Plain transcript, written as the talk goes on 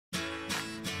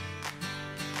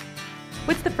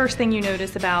What's the first thing you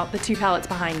notice about the two palettes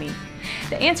behind me?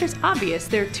 The answer's obvious,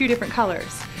 they're two different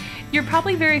colors. You're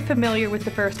probably very familiar with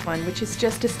the first one, which is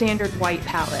just a standard white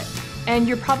palette. And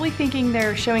you're probably thinking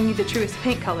they're showing you the truest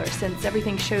paint color since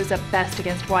everything shows up best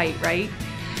against white, right?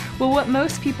 Well, what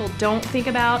most people don't think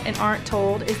about and aren't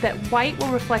told is that white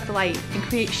will reflect light and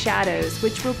create shadows,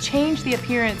 which will change the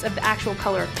appearance of the actual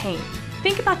color of paint.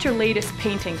 Think about your latest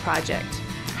painting project.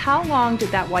 How long did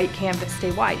that white canvas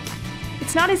stay white?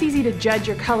 It's not as easy to judge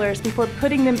your colors before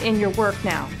putting them in your work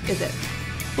now, is it?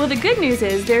 Well, the good news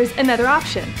is there's another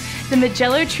option. The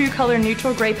Mijello TruColor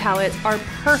Neutral Gray Palettes are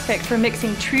perfect for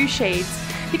mixing true shades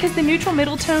because the neutral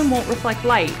middle tone won't reflect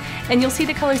light, and you'll see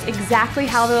the colors exactly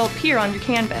how they'll appear on your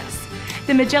canvas.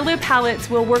 The Mijello palettes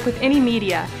will work with any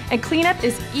media, and cleanup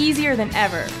is easier than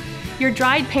ever. Your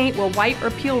dried paint will wipe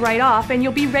or peel right off, and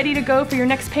you'll be ready to go for your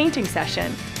next painting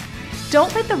session.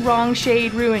 Don't let the wrong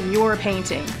shade ruin your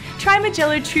painting. Try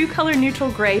Mijello TruColor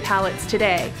Neutral Gray Palettes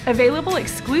today, available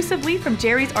exclusively from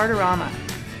Jerry's Artorama.